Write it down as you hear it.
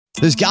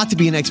There's got to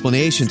be an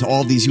explanation to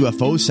all of these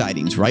UFO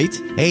sightings, right?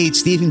 Hey,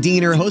 it's Stephen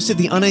Diener, host of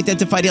the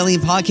Unidentified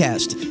Alien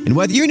Podcast. And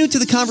whether you're new to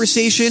the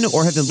conversation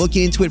or have been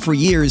looking into it for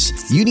years,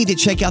 you need to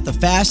check out the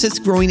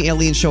fastest growing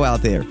alien show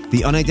out there,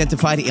 the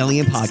Unidentified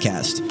Alien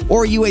Podcast,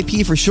 or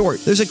UAP for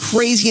short. There's a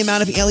crazy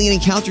amount of alien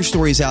encounter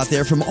stories out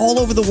there from all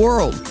over the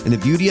world. And the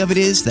beauty of it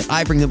is that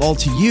I bring them all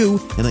to you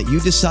and let you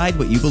decide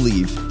what you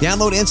believe.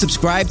 Download and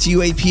subscribe to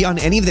UAP on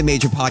any of the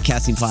major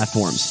podcasting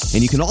platforms.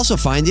 And you can also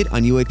find it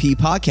on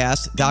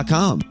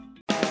UAPpodcast.com.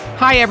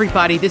 Hi,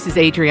 everybody. This is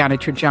Adriana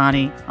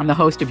Trajani. I'm the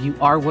host of You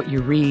Are What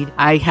You Read.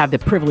 I have the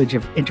privilege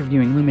of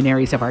interviewing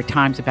luminaries of our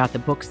times about the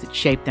books that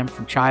shaped them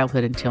from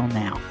childhood until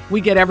now.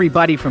 We get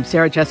everybody from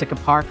Sarah Jessica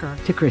Parker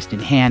to Kristen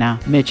Hanna,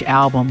 Mitch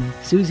Albom,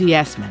 Susie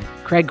Essman,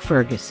 Craig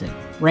Ferguson,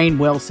 Rainn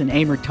Wilson,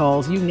 Amor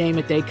Tolls, you name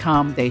it, they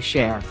come, they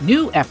share.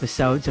 New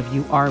episodes of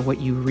You Are What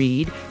You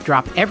Read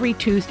drop every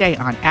Tuesday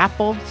on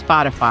Apple,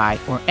 Spotify,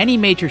 or any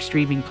major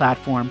streaming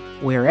platform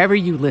wherever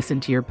you listen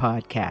to your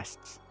podcasts.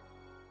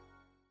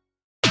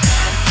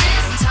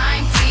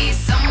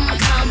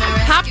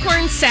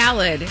 Popcorn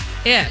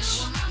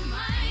salad-ish.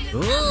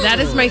 Ooh. That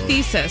is my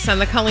thesis on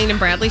the Colleen and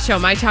Bradley Show,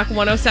 My Talk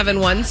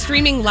 1071,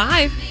 streaming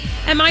live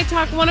at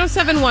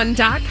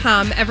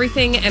MyTalk1071.com.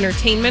 Everything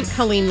Entertainment.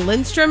 Colleen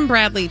Lindstrom,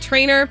 Bradley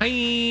Trainer. Hi.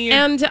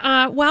 And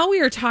while we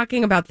are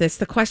talking about this,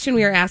 the question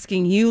we are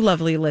asking you,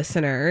 lovely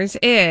listeners,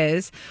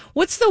 is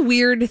what's the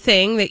weird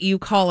thing that you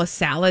call a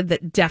salad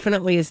that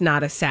definitely is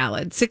not a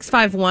salad?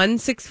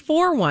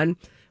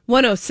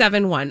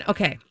 651-641-1071.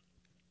 Okay.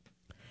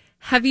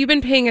 Have you been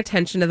paying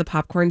attention to the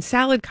popcorn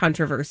salad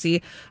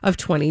controversy of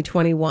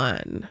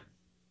 2021?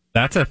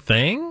 That's a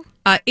thing?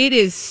 It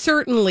is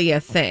certainly a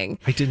thing.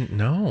 I didn't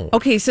know.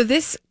 Okay, so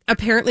this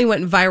apparently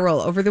went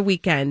viral over the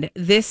weekend.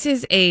 This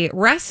is a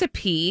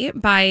recipe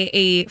by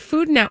a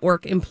Food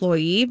Network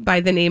employee by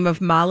the name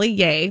of Molly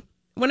Yeh.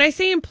 When I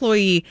say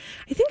employee,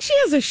 I think she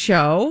has a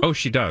show. Oh,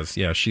 she does.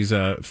 Yeah, she's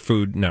a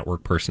Food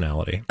Network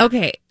personality.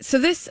 Okay, so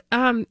this,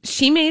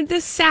 she made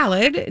this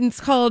salad, and it's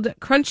called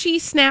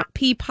Crunchy Snap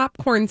Pea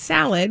Popcorn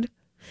Salad.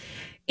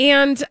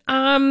 And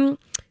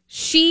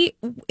she,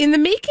 in the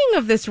making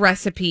of this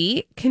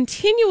recipe,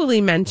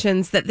 continually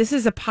mentions that this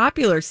is a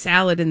popular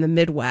salad in the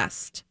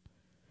Midwest.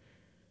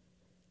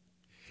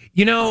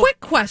 You know,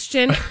 quick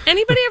question.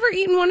 Anybody ever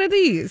eaten one of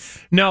these?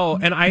 No,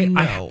 and I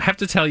have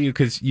to tell you,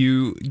 because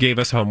you gave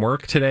us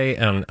homework today,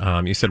 and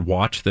you said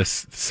watch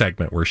this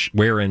segment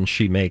wherein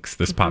she makes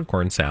this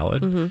popcorn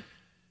salad. Mm-hmm.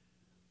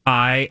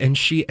 And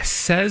she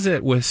says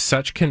it with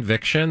such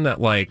conviction that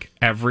like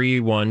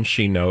everyone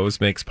she knows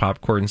makes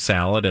popcorn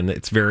salad, and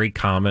it's very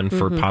common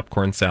for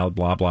popcorn salad,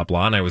 blah, blah,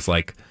 blah. And I was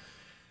like,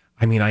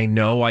 I mean, I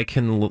know I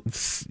can,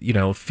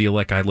 feel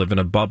like I live in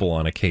a bubble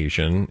on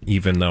occasion,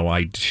 even though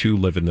I too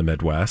live in the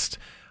Midwest.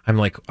 I'm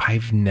like,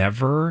 I've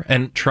never,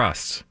 and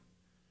trust,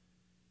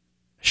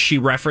 she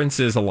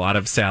references a lot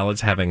of salads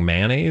having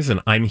mayonnaise,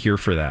 and I'm here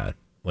for that.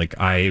 Like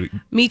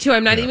Me too.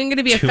 I'm not even going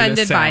to be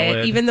offended by it,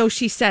 salad. even though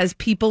she says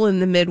people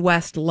in the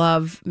Midwest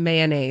love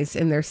mayonnaise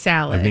in their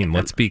salad. I mean,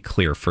 let's be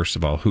clear. First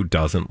of all, who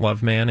doesn't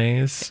love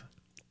mayonnaise?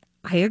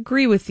 I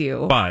agree with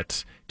you.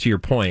 But to your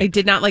point, I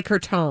did not like her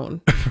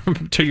tone.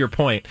 To your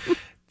point,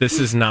 this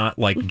is not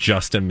like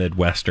just a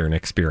Midwestern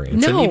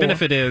experience. No. And even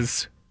if it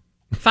is,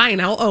 fine,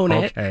 I'll own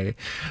it. Okay.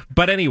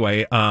 But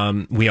anyway,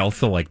 we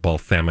also like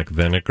balsamic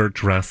vinegar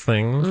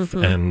dressings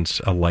and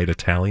a light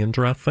Italian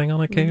dressing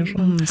on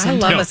occasion. I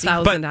love a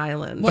Thousand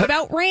Island. What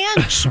about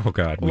ranch? Oh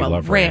God, we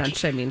love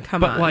ranch. I mean,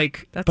 come on.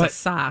 That's a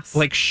sauce.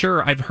 Like,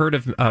 sure, I've heard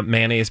of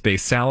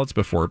mayonnaise-based salads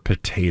before.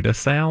 Potato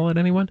salad,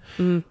 anyone?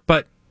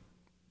 But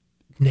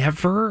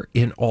never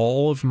in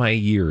all of my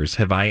years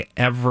have I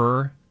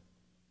ever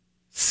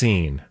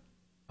seen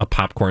a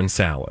popcorn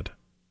salad.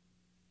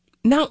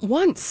 Not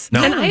once.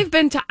 No. And I've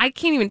been to, I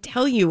can't even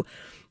tell you,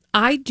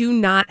 I do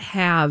not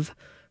have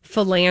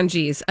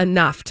phalanges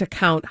enough to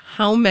count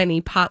how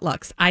many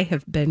potlucks I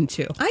have been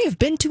to. I have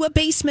been to a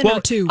basement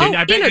or two. And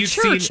I bet in a you've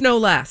church, seen, no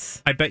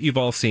less. I bet you've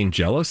all seen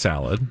Jell-O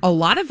salad. A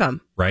lot of them.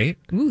 Right?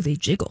 Ooh, they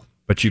jiggle.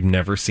 But you've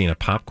never seen a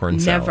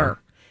popcorn salad. Never.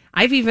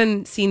 I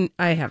haven't seen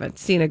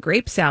a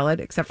grape salad,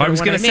 except for I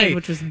was the one I gonna say, made,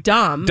 which was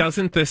dumb.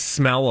 Doesn't this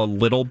smell a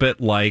little bit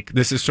like,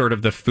 this is sort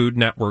of the Food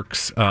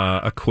Network's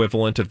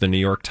equivalent of the New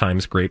York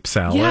Times grape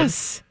salad?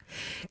 Yes.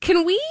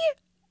 Can we,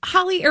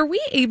 Holly, are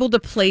we able to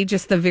play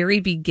just the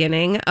very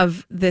beginning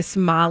of this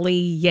Molly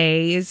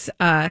Yeh's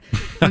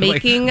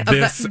making like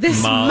of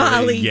this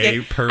Molly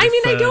Yeh person? I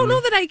mean, I don't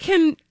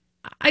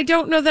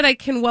know that I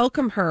can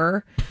welcome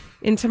her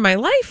into my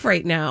life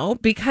right now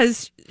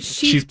because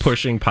she's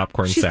pushing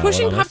popcorn salad. She's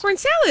pushing popcorn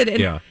salad. And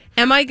yeah.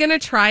 Am I going to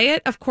try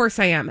it? Of course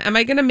I am. Am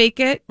I going to make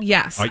it?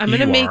 Yes. I'm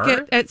going to make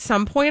it at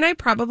some point. I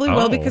probably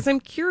will because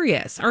I'm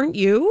curious. Aren't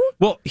you?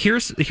 Well,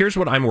 here's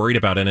what I'm worried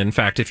about. And in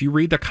fact, if you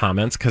read the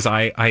comments, because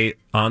I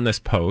on this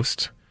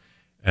post,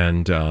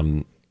 and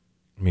let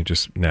me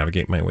just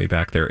navigate my way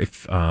back there.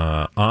 If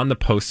on the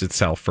post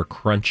itself for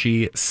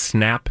Crunchy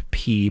Snap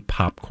Pea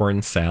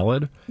Popcorn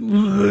Salad.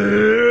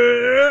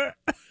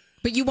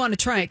 But you want to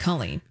try it,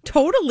 Colleen.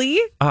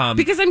 Totally.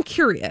 Because I'm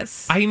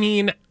curious. I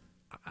mean,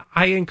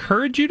 I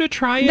encourage you to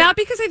try it. Not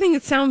because I think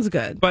it sounds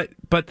good.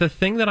 But the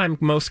thing that I'm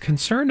most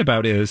concerned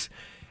about is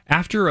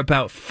after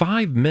about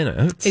 5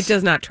 minutes, It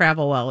does not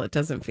travel well, it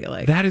doesn't feel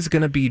like. that is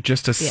going to be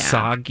just a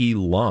soggy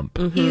lump.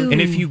 Mm-hmm. And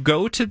if you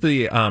go to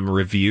the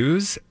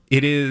reviews,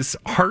 it is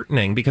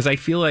heartening because I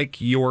feel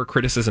like your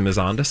criticism is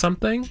onto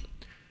something.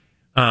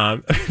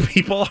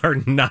 People are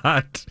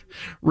not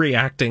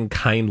reacting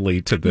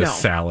kindly to this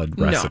salad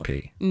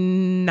recipe.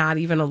 Not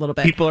even a little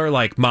bit. People are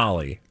like,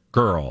 Molly,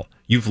 girl,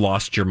 you've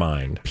lost your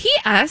mind.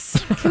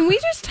 P.S. Can we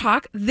just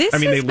talk? This I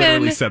mean, they has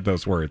literally been, said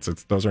those words.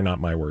 Those are not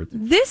my words.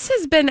 This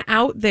has been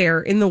out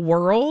there in the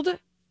world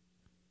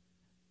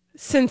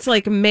since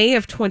like May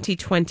of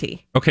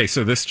 2020. Okay,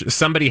 so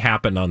somebody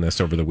happened on this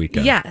over the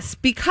weekend. Yes,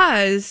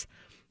 because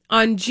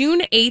on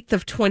June 8th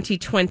of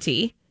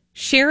 2020,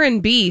 Sharon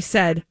B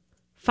said,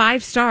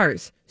 5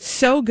 stars,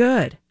 so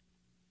good.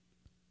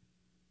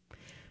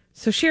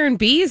 So Sharon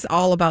B is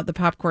all about the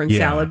popcorn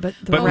salad, but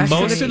the rest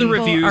most of the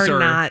reviews are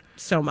not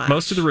so much.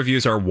 Most of the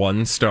reviews are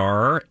 1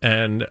 star,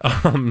 and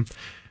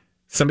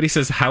somebody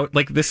says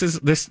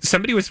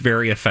somebody was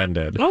very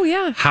offended. Oh,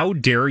 yeah. How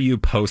dare you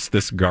post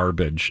this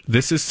garbage?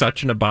 This is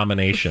such an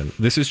abomination.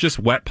 This is just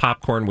wet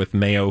popcorn with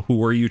mayo.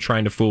 Who are you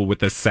trying to fool with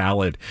this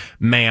salad?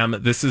 Ma'am,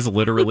 this is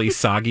literally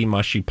soggy,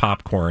 mushy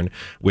popcorn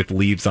with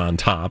leaves on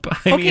top.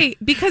 I mean,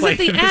 because at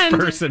the this end...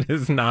 person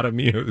is not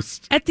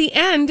amused. At the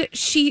end,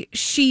 she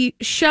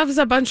shoves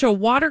a bunch of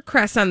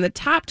watercress on the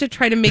top to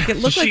try to make it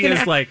look she's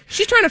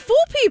trying to fool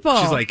people.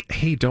 She's like,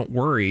 hey, don't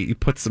worry. You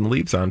put some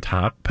leaves on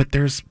top, but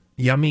there's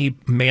yummy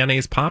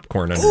mayonnaise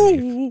popcorn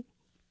underneath. Ooh.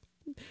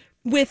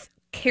 With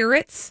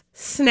carrots,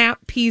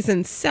 snap peas,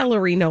 and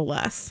celery, no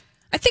less.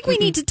 I think we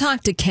need to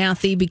talk to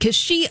Kathy because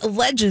she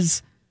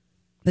alleges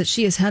that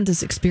she has had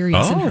this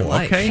experience in her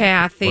life. Okay.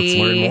 Kathy. Let's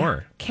learn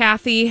more.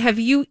 Kathy, have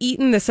you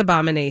eaten this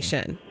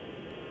abomination?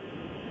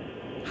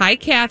 Hi,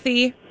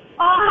 Kathy.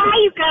 Oh, hi,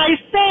 you guys.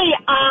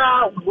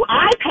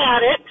 I've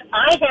had it.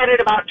 I had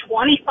it about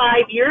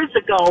 25 years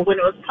ago when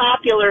it was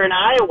popular in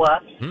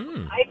Iowa.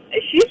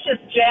 She's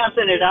just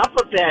jazzing it up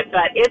a bit,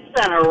 but it's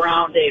been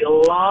around a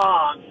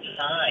long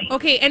time.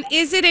 Okay, and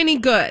is it any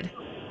good?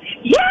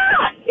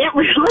 Yeah, it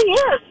really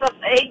is.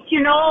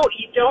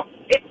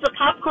 It's the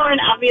popcorn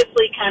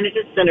obviously kind of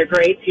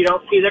disintegrates. You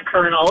don't see the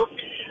kernels.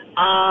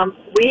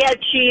 We had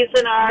cheese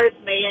in ours,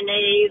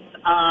 mayonnaise,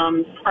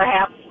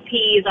 perhaps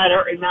peas, I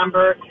don't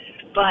remember.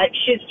 But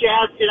she's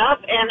jazzed it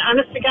up, and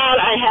honest to God,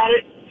 I had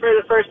it for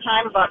the first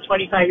time about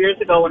 25 years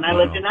ago when I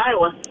lived in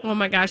Iowa. Oh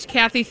my gosh,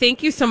 Kathy,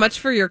 thank you so much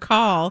for your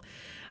call.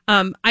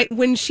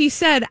 When she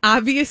said,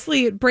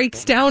 obviously it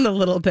breaks down a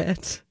little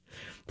bit,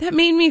 that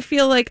made me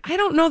feel like, I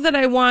don't know that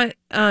I want,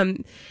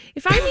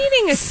 if I'm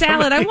eating a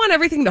salad, I want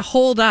everything to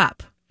hold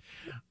up.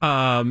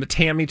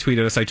 Tammy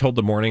tweeted us, I told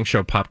the morning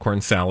show popcorn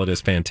salad is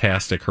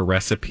fantastic. Her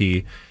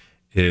recipe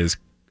is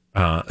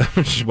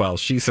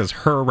she says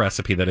her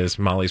recipe, that is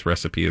Molly's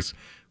recipe, is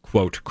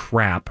quote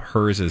crap.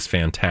 Hers is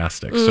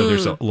fantastic. So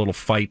there's a little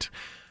fight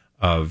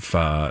of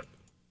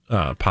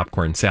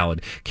popcorn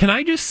salad. Can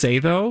I just say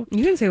though,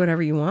 You can say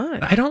whatever you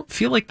want. I don't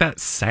feel like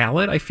that's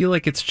salad. I feel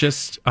like it's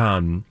just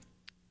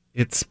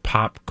it's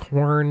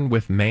popcorn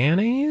with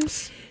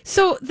mayonnaise.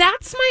 So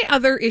that's my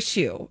other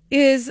issue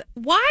is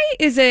why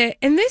is it,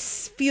 and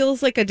this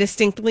feels like a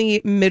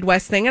distinctly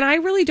Midwest thing, and I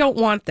really don't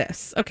want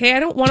this. Okay. I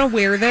don't want to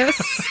wear this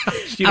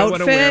You don't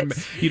outfit.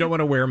 want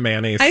to wear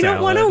mayonnaise I salad.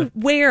 don't want to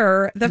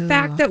wear the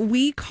fact that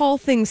we call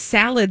things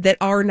salad that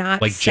are not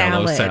like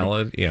salad. Jell-O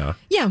salad. Yeah.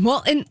 Yeah,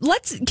 well, and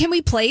can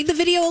we play the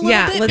video a little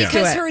bit? Let's do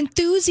because it. her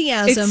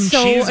enthusiasm It's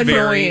so She's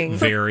annoying.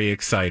 very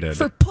excited.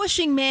 for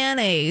pushing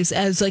mayonnaise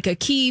as like a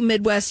key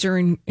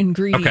Midwestern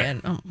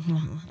ingredient.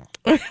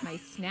 My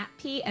snap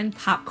pea and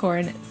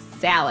popcorn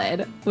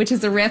salad, which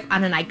is a riff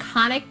on an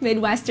iconic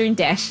Midwestern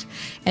dish.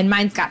 And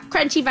mine's got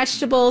crunchy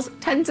vegetables,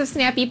 tons of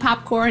snappy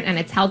popcorn, and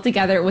it's held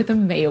together with a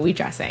mayo-y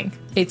dressing.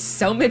 It's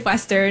so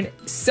Midwestern,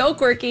 so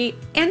quirky,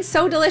 and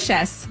so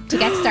delicious. To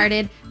get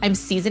started, I'm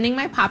seasoning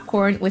my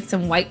popcorn with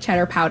some white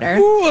cheddar powder,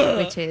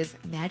 which is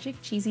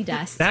magic cheesy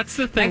dust. That's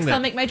the thing. Next, I'll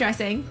make my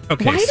dressing.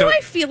 Okay, Why so do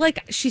I feel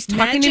like she's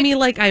talking to me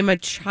like I'm a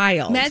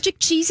child? Magic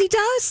cheesy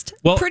dust?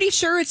 Well- Pretty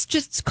sure it's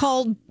just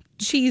called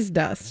cheese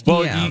dust.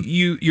 well, Yeah.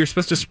 you're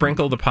supposed to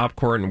sprinkle the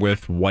popcorn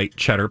with white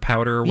cheddar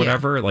powder or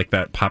whatever, like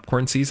that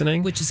popcorn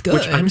seasoning, Which is good.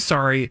 Which I'm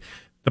sorry,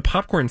 the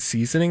popcorn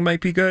seasoning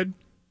might be good,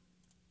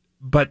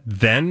 but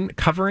then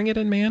covering it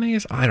in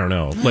mayonnaise, I don't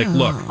know. Like,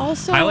 look,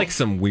 Also- I like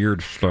some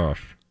weird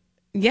stuff.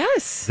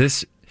 Yes.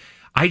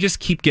 I just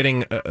keep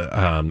getting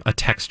a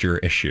texture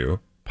issue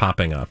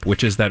popping up,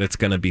 which is that it's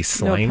going to be No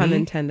slimy. pun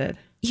intended.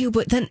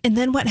 but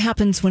then what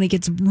happens when it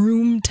gets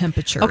room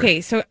temperature?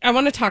 Okay, so I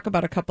want to talk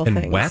about a couple and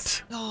things.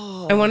 wet.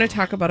 I want to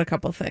talk about a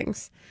couple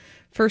things.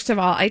 First of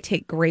all, I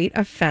take great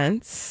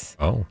offense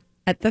Oh,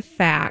 at the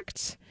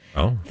fact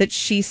that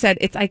she said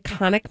it's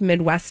iconic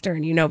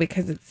Midwestern,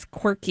 because it's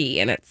quirky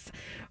and it's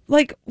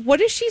like,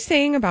 what is she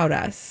saying about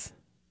us?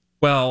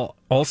 well,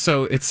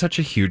 also, it's such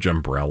a huge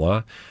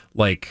umbrella.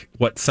 Like,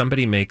 what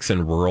somebody makes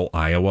in rural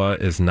Iowa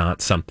is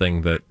not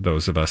something that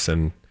those of us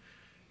in,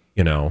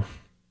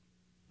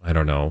 I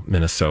don't know,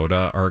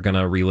 Minnesota are going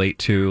to relate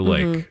to,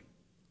 like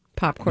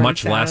popcorn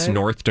much salad. less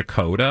North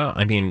Dakota.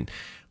 I mean,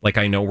 like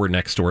I know we're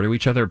next door to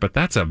each other, but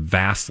that's a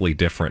vastly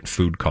different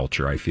food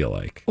culture, I feel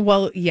like.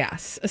 Well,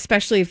 yes,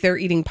 especially if they're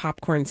eating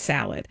popcorn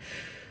salad.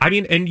 I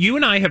mean, and you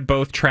and I have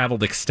both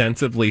traveled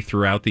extensively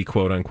throughout the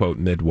quote unquote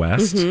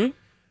Midwest.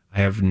 I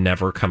have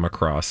never come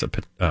across a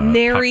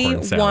Nary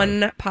popcorn salad.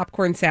 one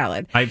popcorn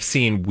salad. I've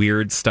seen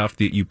weird stuff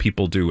that you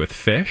people do with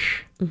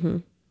fish.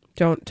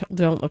 Don't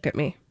look at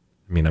me.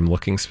 I mean, I'm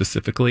looking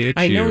specifically at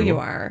you. I know you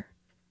are.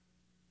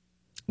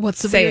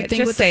 What's the Say weird it. thing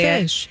Just with say the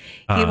it. fish?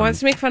 He wants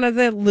to make fun of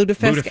the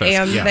lutefisk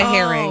and yeah. the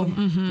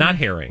herring. Not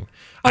herring.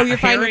 Oh, you're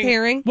fine with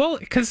herring? Well,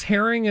 because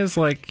herring is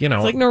like, you know,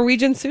 It's like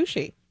Norwegian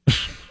sushi.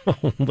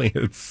 only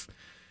it's,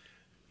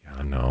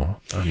 yeah, no,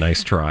 a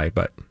nice try,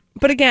 but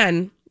But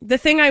again, the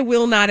thing I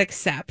will not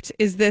accept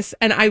is this,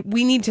 and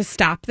we need to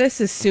stop this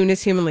as soon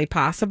as humanly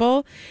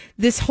possible.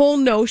 This whole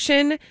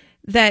notion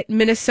that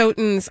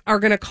Minnesotans are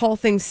going to call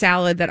things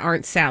salad that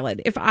aren't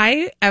salad. If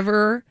I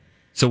ever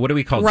so what do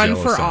we call run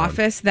Jell-O for salad?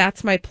 office,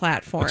 that's my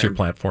platform. What's your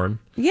platform?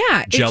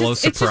 Yeah, Jell-O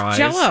it's just surprise?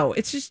 Jell-O.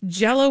 It's just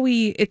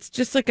Jell-O-y. It's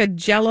just like a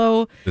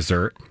Jell-O.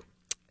 Dessert?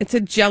 It's a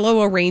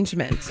Jell-O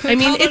arrangement. I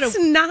mean, Call it it's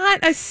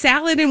not a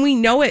salad, and we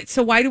know it.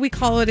 So why do we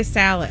call it a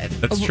salad?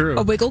 That's true.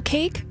 A wiggle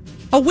cake?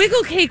 A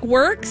wiggle cake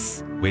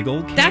works.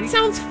 Wiggle cake? That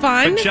sounds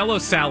fun. But Jell-O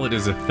salad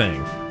is a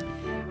thing.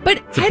 But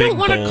a I don't big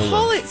want to bowl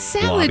call of it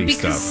salad blobby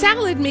because stuff.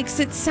 salad makes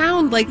it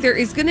sound like there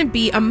is going to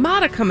be a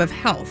modicum of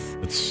health.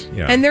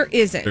 And there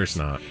isn't. There's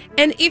not.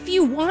 And if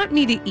you want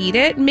me to eat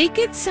it, make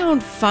it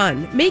sound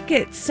fun. Make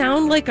it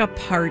sound like a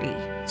party.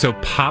 So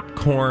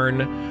popcorn,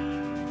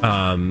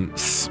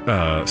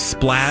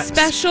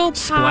 Special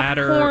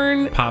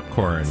popcorn,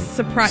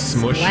 surprise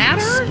smushy,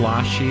 splatter?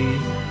 splashy.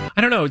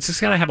 I don't know. It's just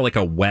got to have like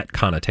a wet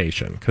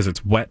connotation because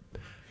it's wet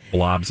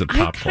blobs of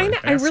popcorn.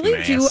 I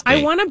really do.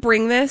 I want to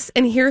bring this,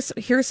 and here's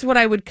what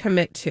I would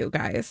commit to,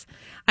 guys.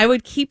 I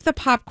would keep the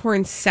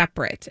popcorn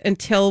separate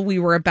until we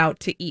were about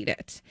to eat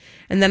it,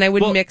 and then I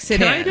would mix it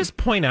in. Can I just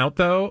point out,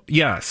 though?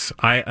 Yes,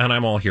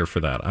 I'm all here for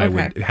that. I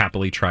would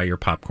happily try your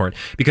popcorn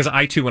because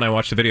I too, when I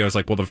watched the video, I was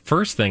like, well, the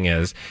first thing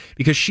is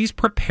because she's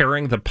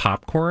preparing the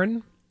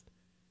popcorn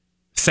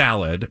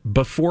salad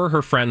before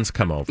her friends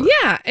come over.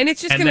 Yeah, and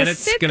it's just going to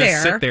sit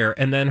there.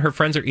 And then her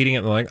friends are eating it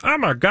and they're like, oh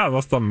my God,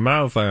 that's the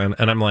mouth. And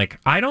I'm like,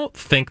 I don't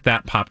think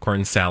that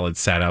popcorn salad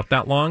sat out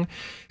that long.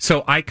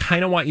 So I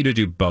kind of want you to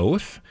do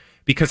both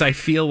because I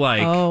feel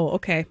like... Oh,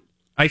 okay.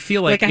 I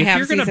feel like if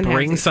you're going to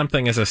bring halvesies.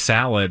 something as a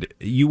salad,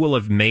 you will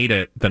have made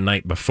it the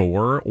night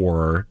before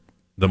or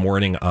the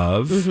morning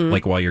of,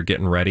 like while you're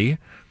getting ready.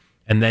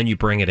 And then you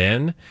bring it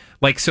in.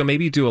 Like, so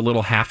maybe do a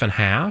little half and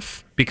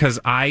half because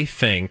I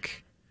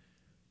think...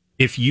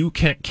 if you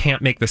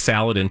can't make the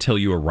salad until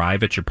you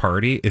arrive at your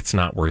party, it's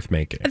not worth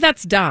making.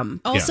 That's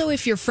dumb. Also,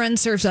 if your friend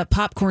serves up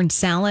popcorn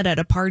salad at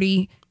a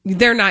party,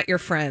 they're not your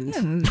friend.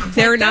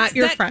 They're not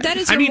your friend. That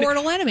is your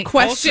mortal enemy.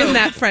 Question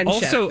that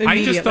friendship. Also,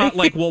 I just thought,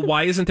 like, well,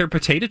 why isn't there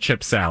potato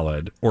chip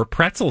salad or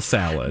pretzel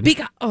salad?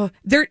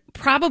 There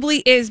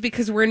probably is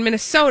because we're in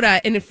Minnesota,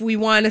 and if we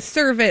want to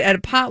serve it at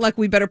a potluck,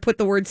 we better put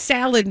the word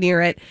salad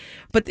near it.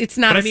 But it's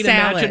not a salad.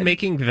 Imagine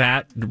making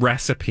that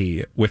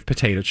recipe with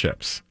potato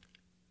chips.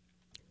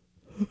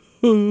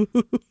 Well,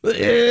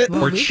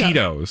 or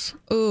Cheetos.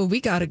 We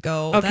gotta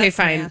go. Okay, That's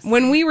fine. nasty.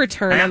 When we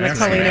return on the That's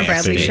Colleen and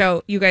Bradley nasty.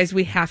 show, you guys,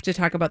 we have to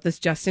talk about this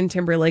Justin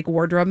Timberlake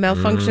wardrobe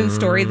malfunction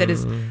story that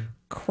is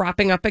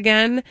cropping up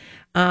again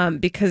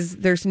because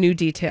there's new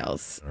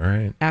details. All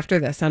right. After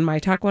this on My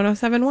Talk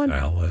 107.1.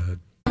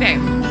 Salad.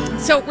 Okay,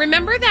 so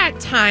remember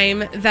that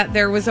time that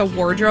there was a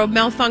wardrobe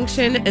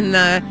malfunction in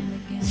the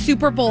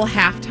Super Bowl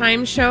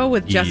halftime show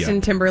with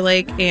Justin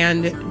Timberlake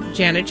and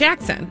Janet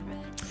Jackson?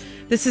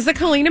 This is the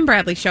Colleen and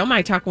Bradley Show,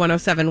 My Talk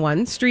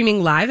 107.1,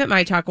 streaming live at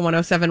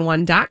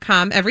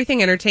MyTalk1071.com.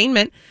 Everything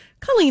Entertainment.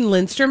 Colleen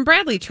Lindstrom,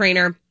 Bradley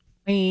Trainer.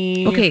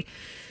 Okay,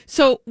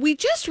 so we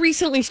just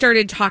recently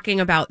started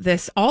talking about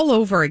this all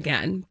over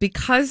again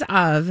because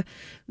of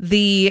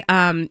the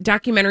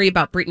documentary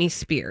about Britney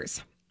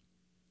Spears.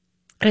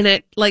 And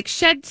it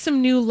shed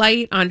some new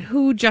light on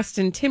who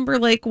Justin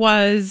Timberlake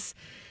was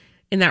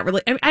in that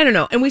I don't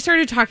know. And we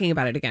started talking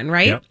about it again,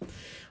 right? Yep.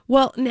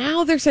 Well,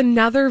 now there's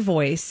another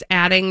voice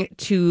adding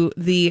to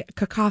the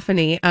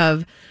cacophony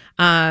of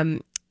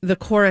the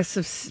chorus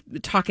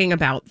of talking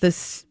about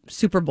this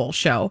Super Bowl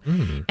show.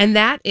 And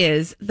that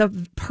is the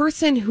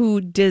person who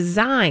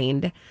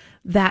designed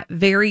that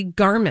very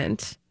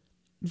garment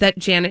that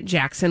Janet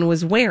Jackson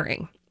was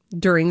wearing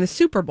during the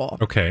Super Bowl.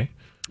 Okay.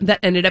 That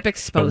ended up The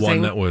exposing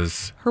one that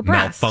was her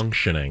breast.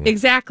 malfunctioning.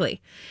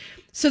 Exactly.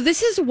 So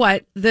this is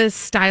what the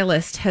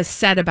stylist has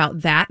said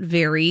about that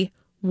very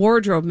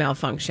wardrobe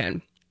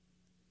malfunction.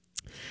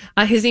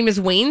 His name is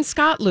Wayne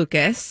Scott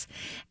Lucas,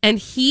 and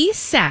he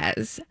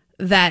says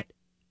that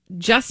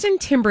Justin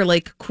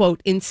Timberlake, quote,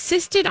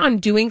 insisted on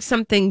doing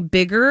something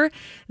bigger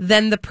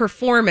than the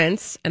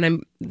performance,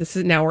 and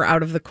now we're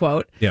out of the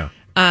quote. Yeah.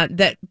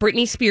 That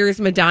Britney Spears,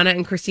 Madonna,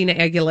 and Christina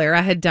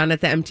Aguilera had done at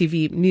the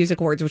MTV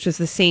Music Awards, which was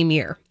the same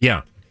year.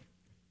 Yeah.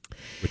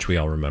 Which we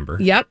all remember.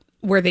 Yep.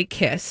 where they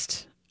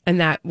kissed. And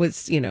that was,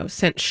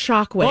 sent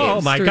shockwaves.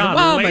 Oh, my through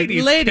God,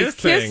 ladies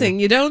kissing.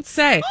 You don't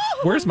say.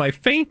 Where's my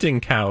fainting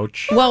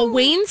couch? Well,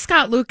 Wayne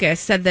Scott Lucas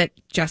said that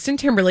Justin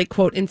Timberlake,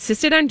 quote,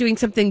 insisted on doing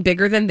something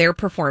bigger than their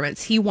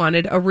performance. He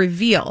wanted a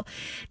reveal.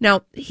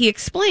 Now, he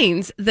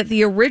explains that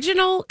the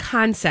original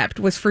concept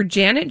was for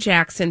Janet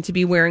Jackson to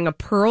be wearing a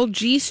pearl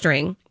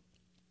G-string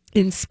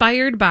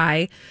inspired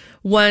by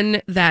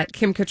one that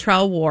Kim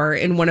Cattrall wore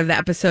in one of the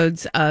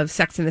episodes of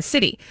Sex and the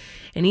City.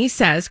 And he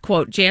says,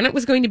 quote, Janet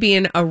was going to be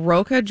in a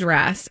Roca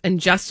dress and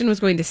Justin was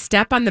going to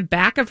step on the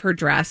back of her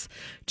dress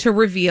to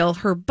reveal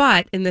her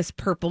butt in this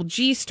purple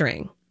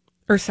G-string.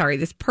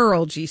 This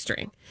pearl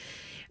G-string.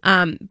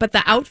 But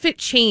the outfit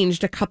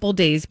changed a couple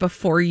days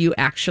before you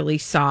actually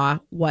saw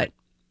what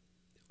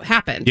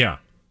happened. Yeah.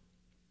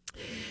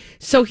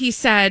 So he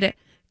said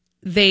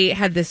they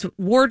had this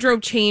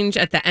wardrobe change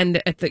at the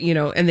end,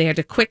 and they had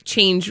to quick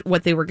change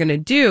what they were going to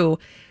do.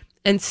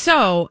 And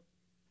so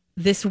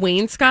this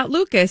Wayne Scott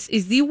Lucas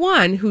is the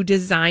one who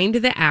designed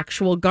the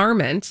actual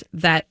garment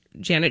that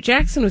Janet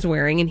Jackson was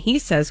wearing. And he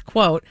says,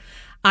 quote,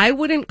 I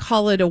wouldn't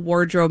call it a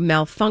wardrobe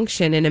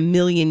malfunction in a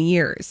million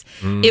years.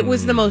 It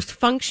was the most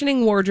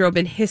functioning wardrobe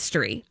in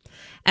history.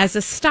 As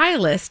a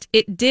stylist,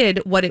 it did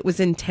what it was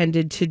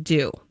intended to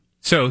do.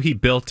 So he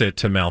built it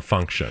to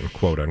malfunction,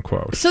 quote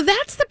unquote. So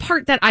that's the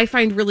part that I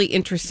find really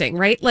interesting,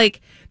 right?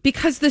 Like,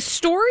 because the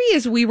story,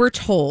 as we were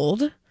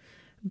told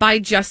by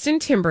Justin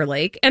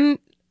Timberlake, and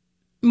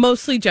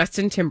mostly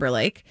Justin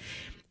Timberlake,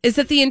 is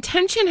that the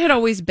intention had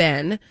always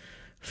been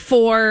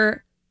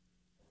for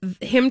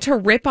him to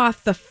rip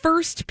off the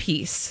first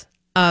piece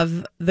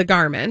of the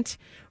garment,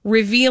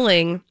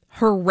 revealing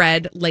her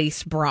red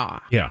lace bra.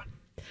 Yeah.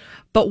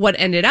 But what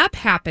ended up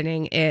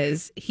happening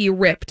is he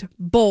ripped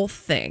both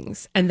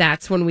things, and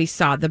that's when we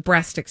saw the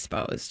breast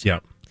exposed. Yeah.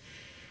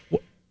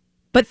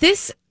 But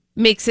this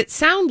makes it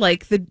sound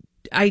like the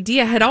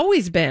idea had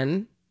always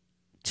been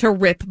to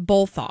rip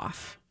both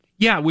off.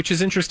 Yeah, which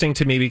is interesting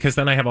to me because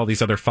then I have all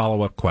these other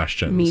follow-up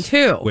questions. Me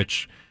too.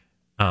 Which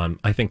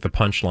I think the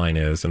punchline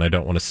is, and I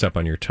don't want to step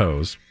on your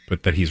toes,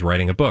 but that he's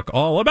writing a book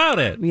all about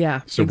it.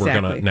 Yeah, so exactly.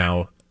 We're going to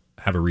now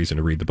have a reason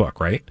to read the book,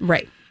 right?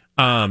 Right.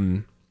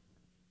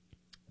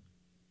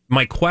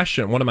 My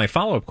question, one of my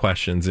follow-up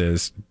questions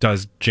is,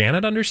 does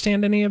Janet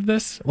understand any of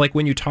this? Like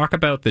when you talk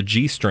about the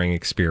G-string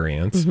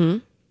experience,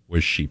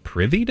 was she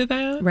privy to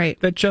that? Right.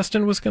 That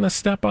Justin was going to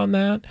step on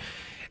that?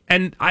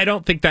 And I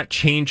don't think that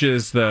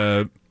changes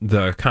the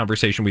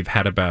conversation we've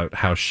had about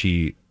how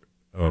she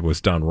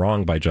was done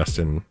wrong by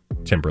Justin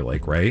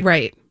Timberlake, right?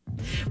 Right.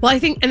 Well, I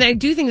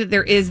do think that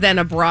there is then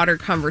a broader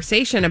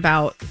conversation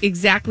about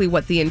exactly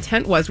what the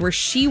intent was, where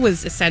she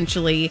was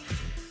essentially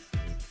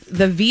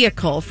the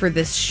vehicle for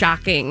this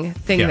shocking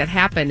thing that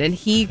happened, and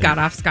he got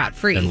off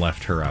scot-free. And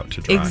left her out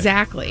to dry.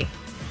 Exactly.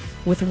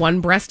 With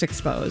one breast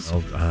exposed.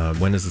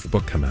 When does this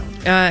book come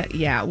out?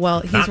 Yeah,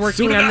 well, he's Not working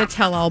soon on the enough.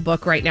 tell-all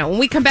book right now. When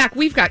we come back,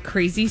 we've got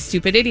Crazy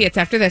Stupid Idiots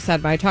after this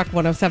on My Talk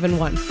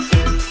 1071.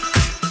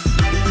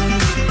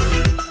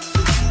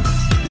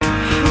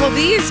 Well,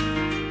 these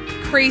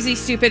Crazy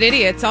Stupid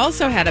Idiots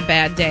also had a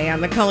bad day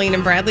on the Colleen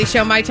and Bradley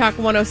Show, My Talk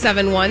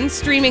 1071,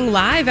 streaming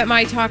live at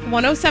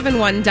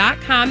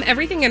MyTalk1071.com.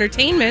 Everything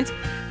Entertainment.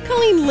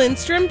 Colleen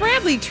Lindstrom,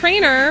 Bradley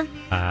Trainer.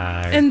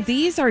 And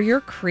these are your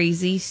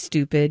Crazy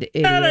Stupid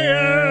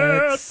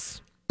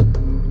Idiots.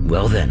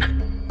 Well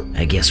then,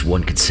 I guess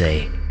one could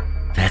say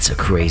that's a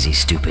crazy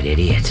stupid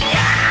idiot.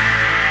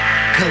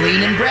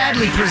 Colleen and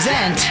Bradley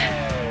present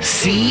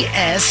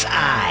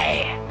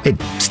CSI. It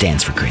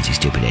stands for Crazy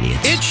Stupid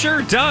Idiots. It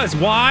sure does.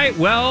 Why?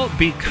 Well,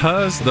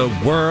 because the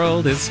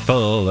world is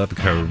full of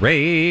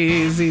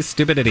crazy,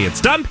 stupid idiots.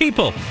 Dumb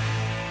people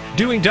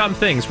doing dumb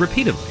things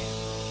repeatedly,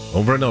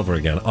 over and over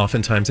again,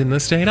 oftentimes in the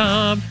state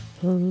of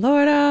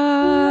Florida.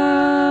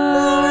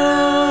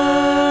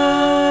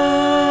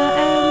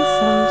 And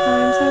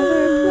sometimes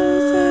other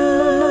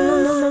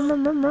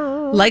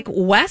places. Like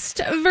West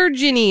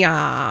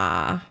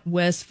Virginia.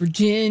 West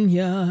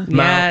Virginia.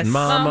 Yes. Mountain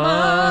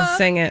Mama.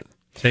 Sing it.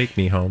 Take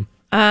me home.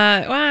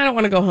 Well, I don't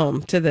want to go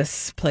home to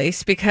this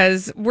place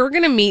because we're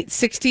going to meet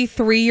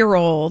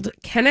 63-year-old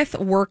Kenneth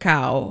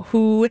Workow,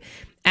 who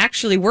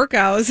actually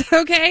workows,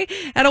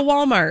 at a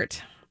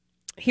Walmart.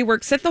 He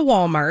works at the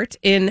Walmart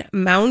in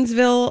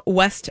Moundsville,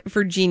 West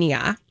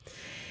Virginia.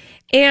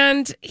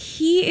 And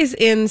he is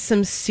in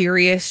some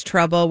serious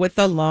trouble with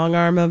the long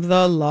arm of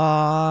the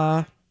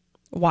law.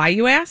 Why,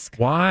 you ask?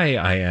 Why,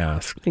 I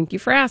ask. Thank you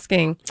for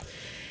asking.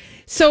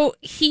 So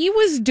he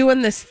was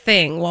doing this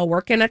thing while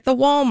working at the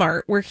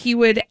Walmart where he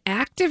would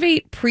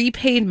activate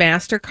prepaid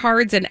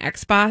MasterCards and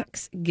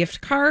Xbox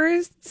gift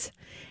cards.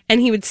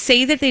 And he would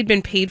say that they'd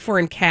been paid for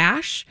in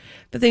cash,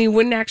 but then he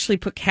wouldn't actually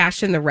put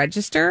cash in the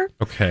register.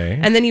 Okay.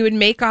 And then he would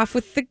make off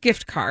with the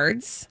gift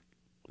cards.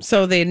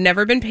 So they had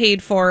never been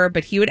paid for,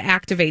 but he would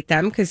activate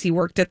them because he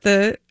worked at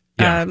the,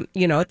 at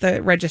the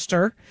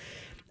register.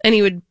 And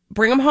he would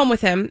bring them home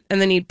with him, and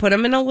then he'd put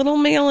them in a little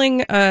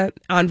mailing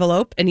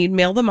envelope, and he'd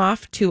mail them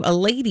off to a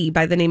lady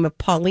by the name of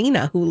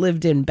Paulina who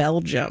lived in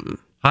Belgium.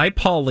 Hi,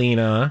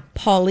 Paulina.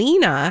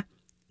 Paulina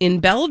in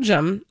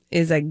Belgium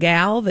is a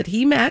gal that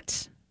he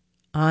met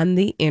on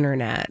the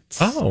internet.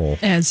 Oh.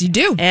 As you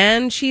do.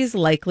 And she's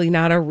likely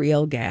not a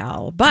real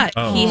gal, but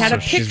he had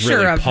a she's picture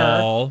really of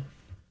Paul her.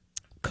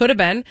 Could have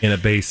been. in a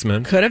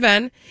basement. Could have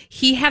been.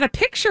 He had a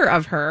picture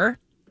of her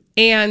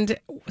and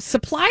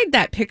supplied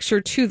that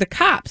picture to the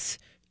cops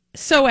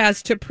so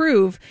as to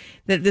prove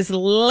that this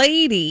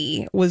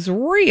lady was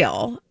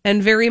real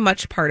and very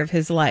much part of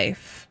his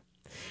life.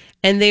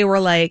 And they were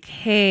like,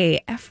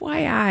 hey,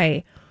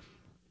 FYI,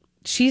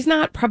 she's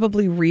not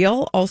probably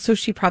real. Also,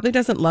 she probably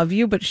doesn't love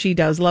you, but she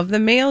does love the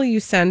mail you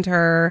send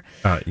her.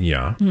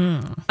 Yeah.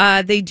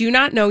 They do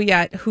not know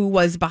yet who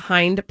was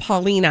behind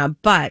Paulina,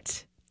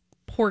 but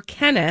poor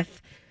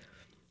Kenneth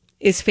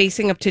is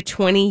facing up to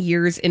 20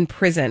 years in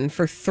prison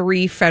for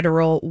 3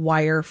 federal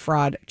wire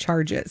fraud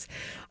charges.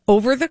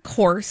 Over the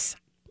course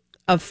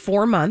of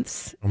 4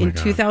 months in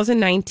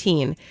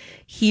 2019,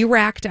 he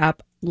racked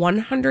up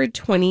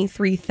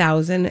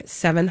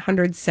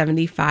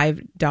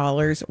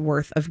 $123,775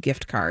 worth of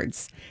gift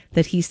cards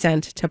that he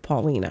sent to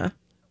Paulina.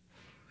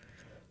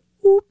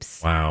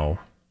 Oops. Wow.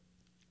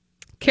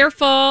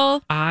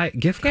 Careful.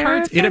 Gift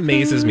cards? It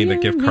amazes me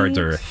that gift cards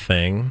are a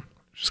thing.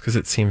 Just because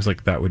it seems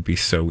like that would be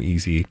so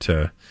easy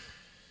to,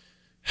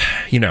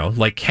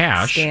 like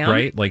cash, Scam.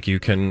 right? Like you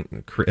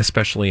can,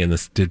 especially in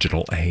this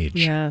digital age.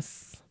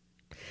 Yes.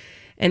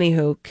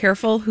 Anywho,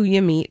 careful who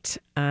you meet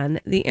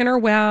on the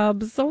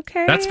interwebs.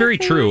 Okay. That's very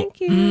true.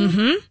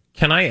 Mm-hmm.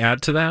 Can I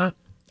add to that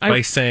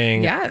by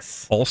saying,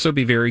 yes. Also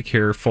be very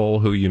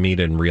careful who you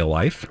meet in real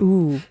life?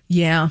 Ooh.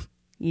 Yeah.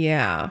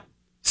 Yeah.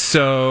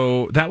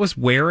 So that was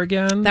where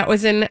again? That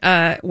was in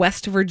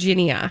West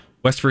Virginia.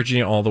 West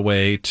Virginia all the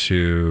way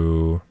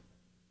to,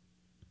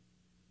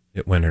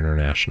 it went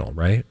international,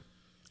 right?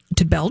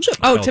 To Belgium.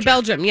 Oh, to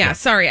Belgium. Yeah.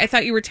 Sorry. I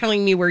thought you were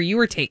telling me where you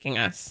were taking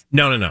us.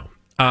 No.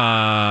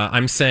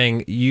 I'm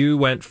saying you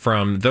went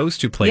from those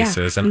two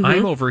places, and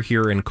I'm over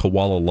here in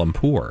Kuala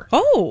Lumpur.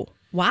 Oh,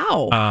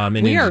 wow.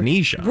 In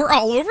Indonesia. We're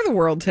all over the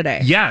world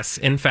today. Yes.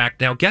 In fact,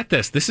 now get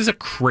this. This is a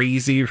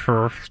crazy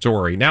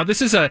story. Now,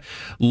 this is a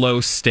low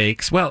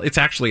stakes. Well, it's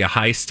actually a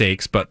high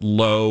stakes, but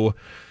low.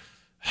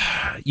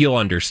 You'll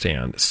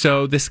understand.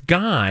 So this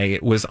guy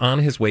was on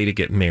his way to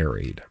get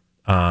married.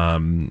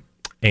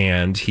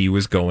 And he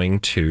was going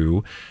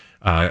to,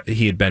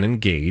 he had been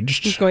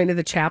engaged. He's going to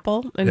the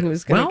chapel and he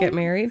was going to get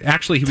married.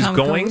 Actually, he was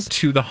going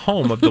to the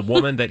home of the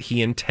woman that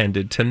he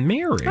intended to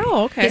marry.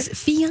 Oh, okay. His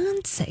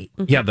fiance.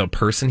 Yeah, the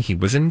person he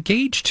was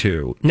engaged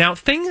to. Now,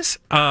 things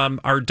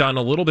are done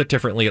a little bit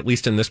differently, at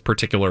least in this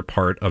particular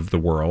part of the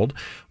world,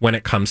 when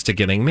it comes to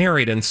getting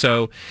married. And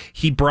so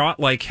he brought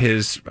like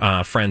his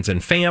friends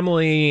and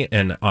family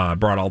and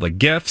brought all the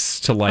gifts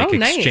to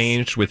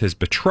exchange with his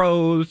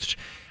betrothed.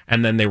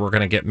 And then they were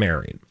going to get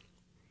married.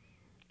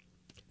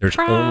 There's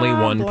only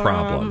one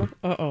problem.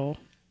 Uh-oh.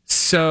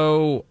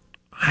 So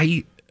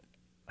I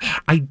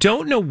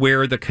don't know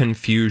where the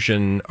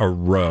confusion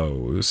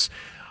arose,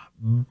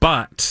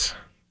 but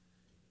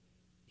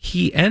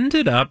he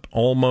ended up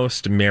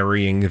almost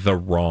marrying the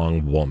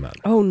wrong woman.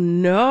 Oh,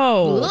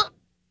 no.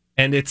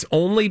 And it's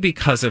only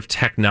because of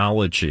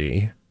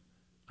technology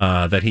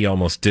that he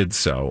almost did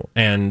so.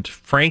 And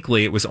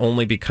frankly, it was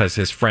only because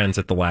his friends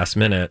at the last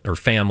minute or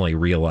family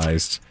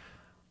realized,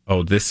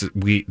 oh, this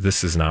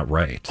is not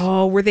right.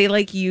 Oh, were they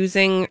like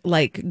using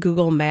like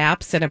Google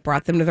Maps and it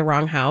brought them to the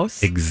wrong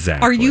house?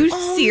 Exactly. Are you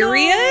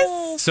serious?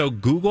 No. So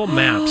Google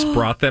Maps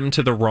brought them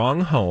to the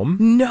wrong home.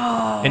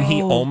 No. And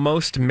he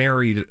almost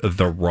married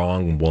the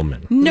wrong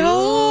woman.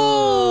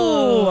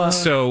 No.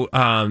 So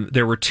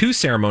there were 2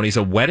 ceremonies,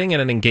 a wedding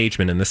and an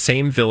engagement in the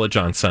same village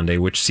on Sunday,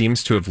 which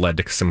seems to have led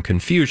to some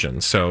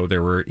confusion. So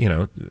there were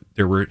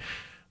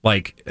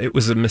like, it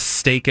was a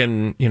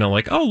mistaken,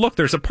 like, oh, look,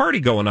 there's a party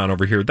going on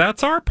over here.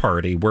 That's our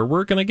party where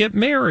we're going to get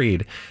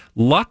married.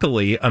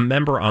 Luckily, a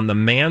member on the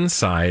man's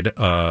side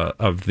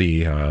of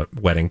the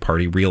wedding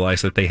party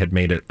realized that they had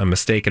made a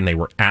mistake and they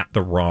were at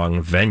the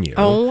wrong venue.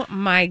 Oh,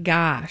 my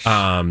gosh.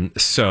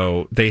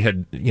 So they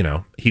had,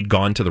 he'd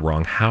gone to the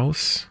wrong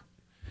house.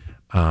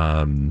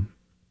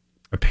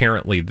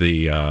 Apparently,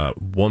 the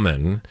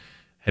woman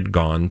had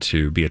gone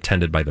to be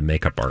attended by the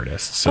makeup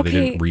artist. So they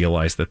didn't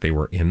realize that they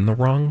were in the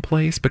wrong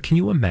place. But can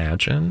you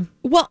imagine?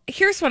 Well,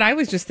 here's what I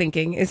was just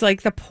thinking is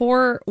like the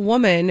poor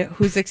woman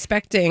who's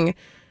expecting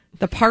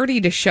the party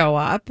to show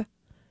up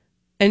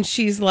and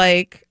she's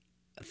like,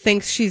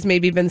 thinks she's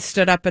maybe been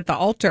stood up at the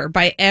altar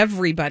by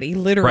everybody,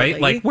 literally.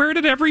 Right? Like, where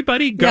did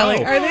everybody go? Yeah,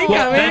 like, are they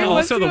coming? Then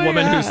also What's the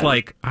woman going who's on?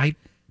 like,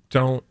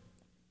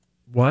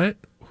 what?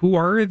 Who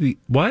are the,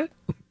 what?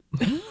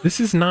 This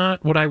is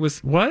not what I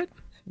was, what?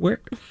 Where?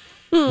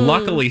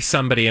 Luckily,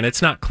 somebody, and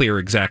it's not clear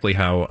exactly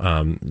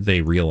how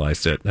they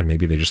realized it, and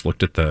maybe they just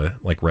looked at the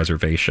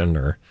reservation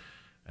or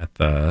at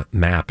the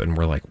map and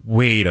were like,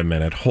 "Wait a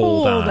minute,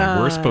 hold on.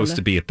 We're supposed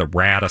to be at the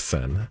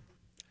Radisson.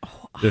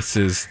 This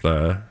is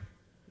the,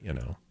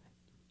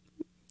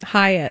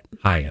 Hyatt.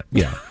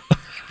 Yeah.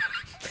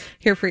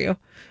 Here for you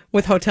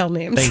with hotel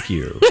names. Thank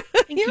you.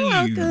 You're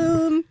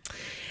welcome.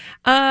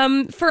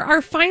 For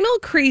our final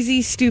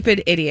crazy,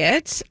 stupid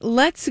idiot,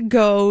 let's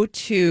go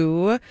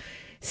to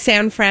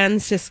San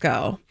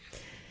Francisco.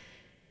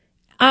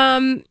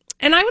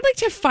 And I would like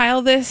to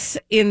file this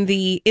in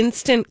the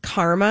instant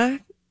karma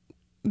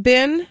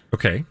bin.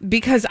 Okay.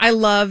 Because I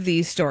love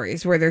these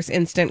stories where there's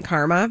instant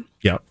karma.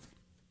 Yep.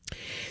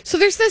 So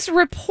there's this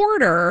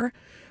reporter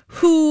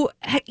who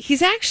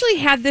he's actually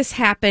had this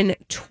happen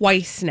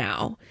twice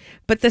now.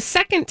 But the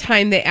second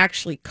time they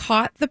actually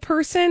caught the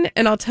person,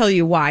 and I'll tell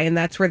you why, and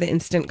that's where the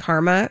instant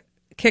karma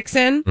kicks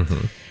in.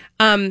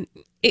 Mm-hmm.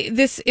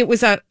 It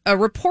was a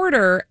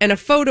reporter and a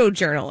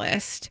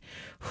photojournalist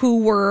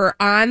who were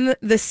on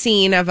the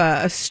scene of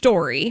a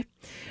story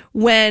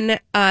when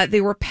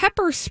they were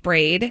pepper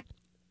sprayed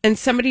and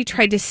somebody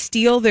tried to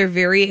steal their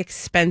very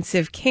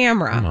expensive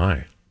camera. Oh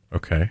my.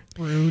 Okay.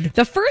 Rude.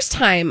 The first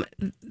time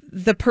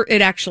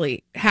it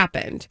actually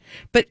happened,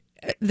 but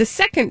the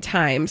second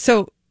time,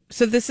 so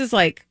this is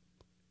like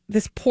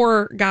this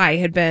poor guy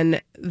had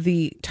been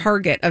the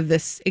target of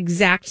this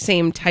exact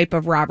same type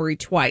of robbery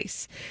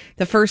twice.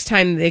 The first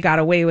time they got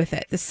away with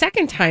it. The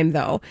second time,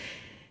 though,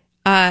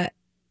 a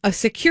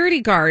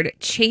security guard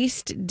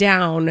chased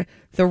down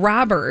the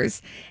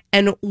robbers,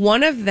 and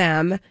one of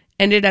them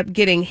ended up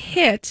getting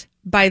hit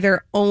by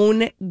their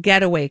own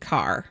getaway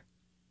car.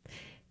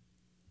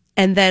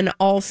 And then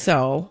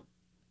also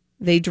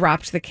they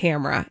dropped the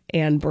camera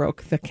and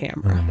broke the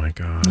camera. Oh, my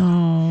God.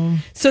 Oh.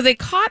 So they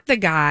caught the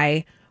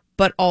guy,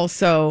 but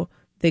also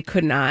they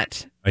could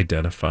not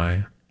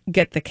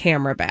get the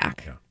camera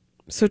back. Yeah.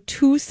 So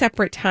 2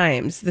 separate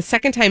times. The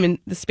second time in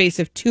the space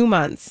of 2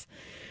 months,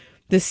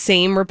 the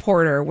same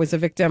reporter was a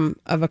victim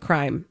of a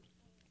crime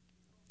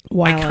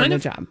while on the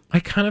job. I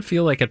kind of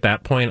feel like at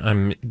that point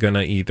I'm going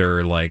to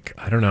either, like,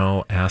 I don't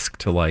know, ask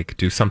to, like,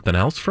 do something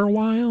else for a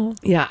while.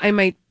 Yeah, I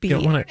might be.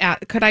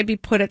 Could I be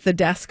put at the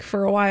desk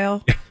for a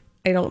while?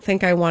 I don't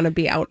think I want to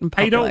be out in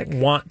public. I don't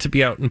want to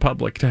be out in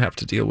public to have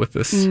to deal with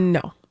this.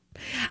 No.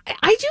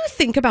 I do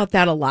think about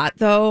that a lot,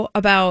 though,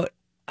 about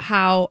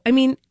how, I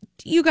mean,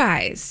 you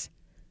guys,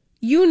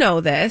 you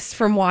know this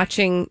from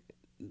watching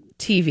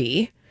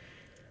TV.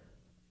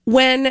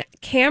 When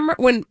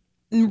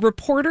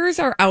reporters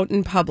are out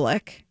in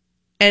public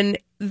and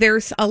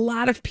there's a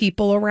lot of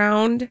people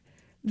around,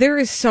 there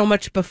is so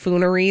much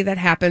buffoonery that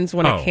happens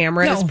when a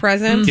camera is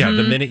present. Yeah,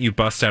 the minute you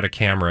bust out a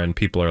camera and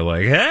people are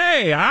like,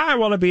 hey, I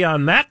want to be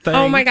on that thing.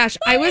 Oh my gosh.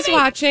 I was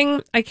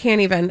watching,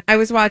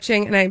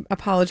 and I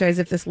apologize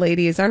if this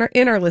lady is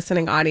in our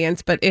listening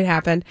audience, but it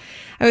happened.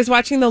 I was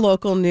watching the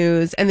local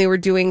news and they were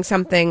doing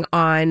something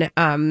on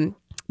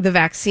the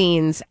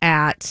vaccines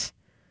at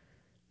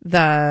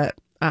the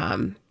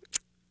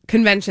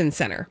convention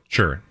center.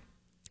 Sure.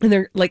 And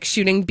they're like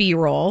shooting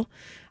B-roll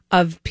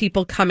of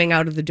people coming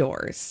out of the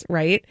doors,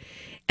 right?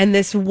 And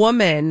this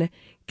woman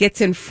gets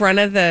in front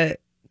of the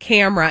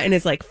camera and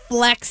is like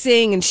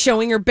flexing and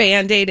showing her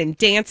Band-Aid and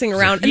dancing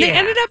around. And they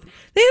ended up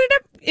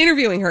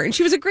interviewing her, and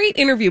she was a great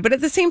interview. But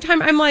at the same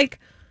time, I'm like,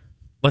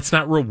 let's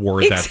not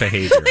reward that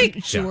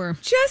behavior. Sure.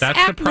 Just that's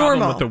act the problem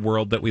normal with the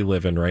world that we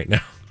live in right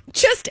now.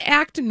 Just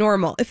act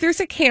normal. If there's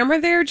a camera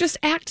there, just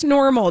act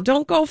normal.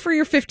 Don't go for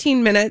your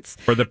 15 minutes.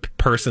 Or the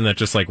person that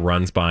just like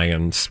runs by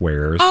and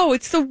swears. Oh,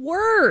 it's the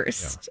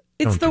worst.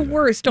 Yeah. It's the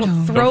worst.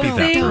 Don't throw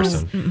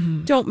things.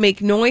 Don't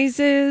make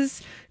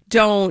noises.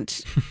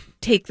 Don't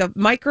take the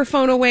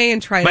microphone away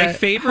and try to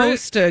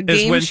host a game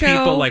show. My favorite is when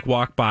people like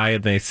walk by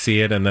and they see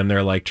it and then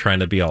they're like trying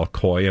to be all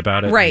coy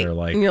about it. Right. And, they're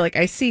like, and you're like,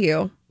 I see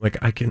you.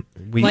 Like, I can.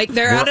 Like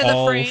they're out of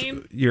the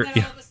frame. And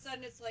all of a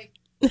sudden it's like.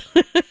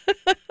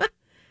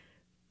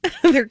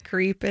 They're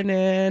creeping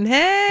in.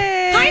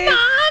 Hey. Hi,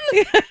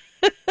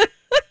 Mom.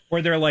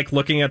 Or they're like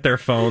looking at their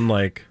phone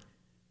like.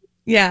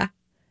 Yeah.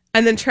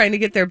 And then trying to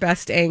get their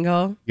best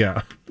angle.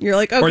 Yeah. You're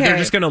like, okay. Or they're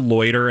just going to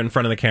loiter in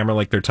front of the camera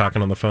like they're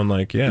talking on the phone.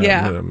 Like,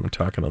 I'm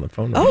talking on the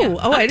phone.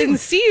 I didn't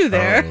see you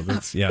there.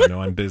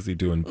 I'm busy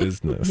doing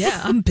business.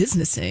 Yeah, I'm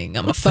businessing.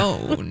 I'm a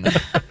phone.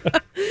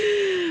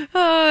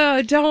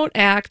 Don't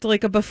act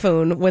like a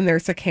buffoon when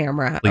there's a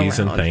camera Please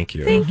around. and thank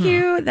you. Thank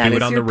you. That Do is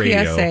it on your the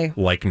radio PSA.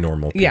 like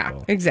normal people. Yeah,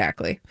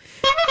 exactly.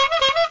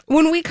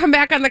 When we come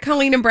back on the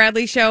Colleen and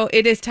Bradley Show,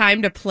 it is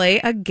time to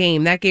play a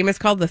game. That game is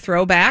called The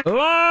Throwback.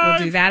 We'll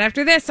do that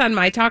after this on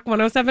My Talk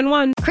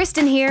 107.1.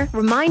 Kristen here,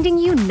 reminding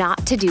you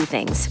not to do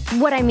things.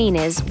 What I mean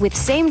is, with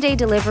same-day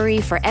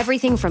delivery for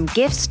everything from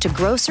gifts to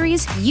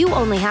groceries, you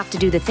only have to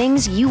do the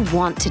things you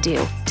want to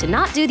do. To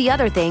not do the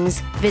other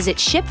things, visit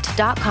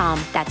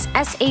Shipt.com. That's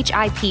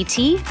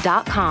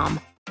SHIPT.com.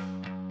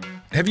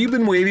 Have you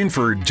been waiting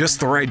for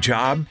just the right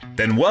job?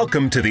 Then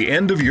welcome to the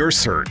end of your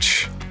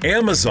search.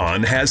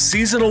 Amazon has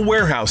seasonal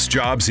warehouse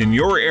jobs in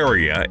your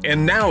area,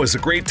 and now is a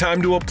great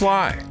time to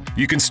apply.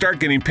 You can start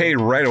getting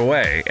paid right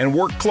away and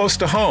work close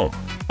to home.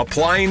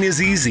 Applying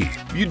is easy.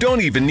 You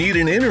don't even need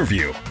an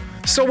interview.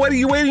 So what are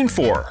you waiting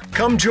for?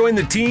 Come join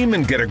the team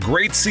and get a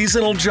great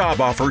seasonal job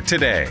offer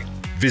today.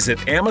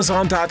 Visit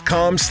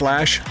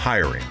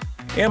Amazon.com/hiring.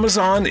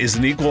 Amazon is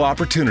an equal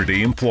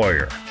opportunity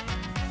employer.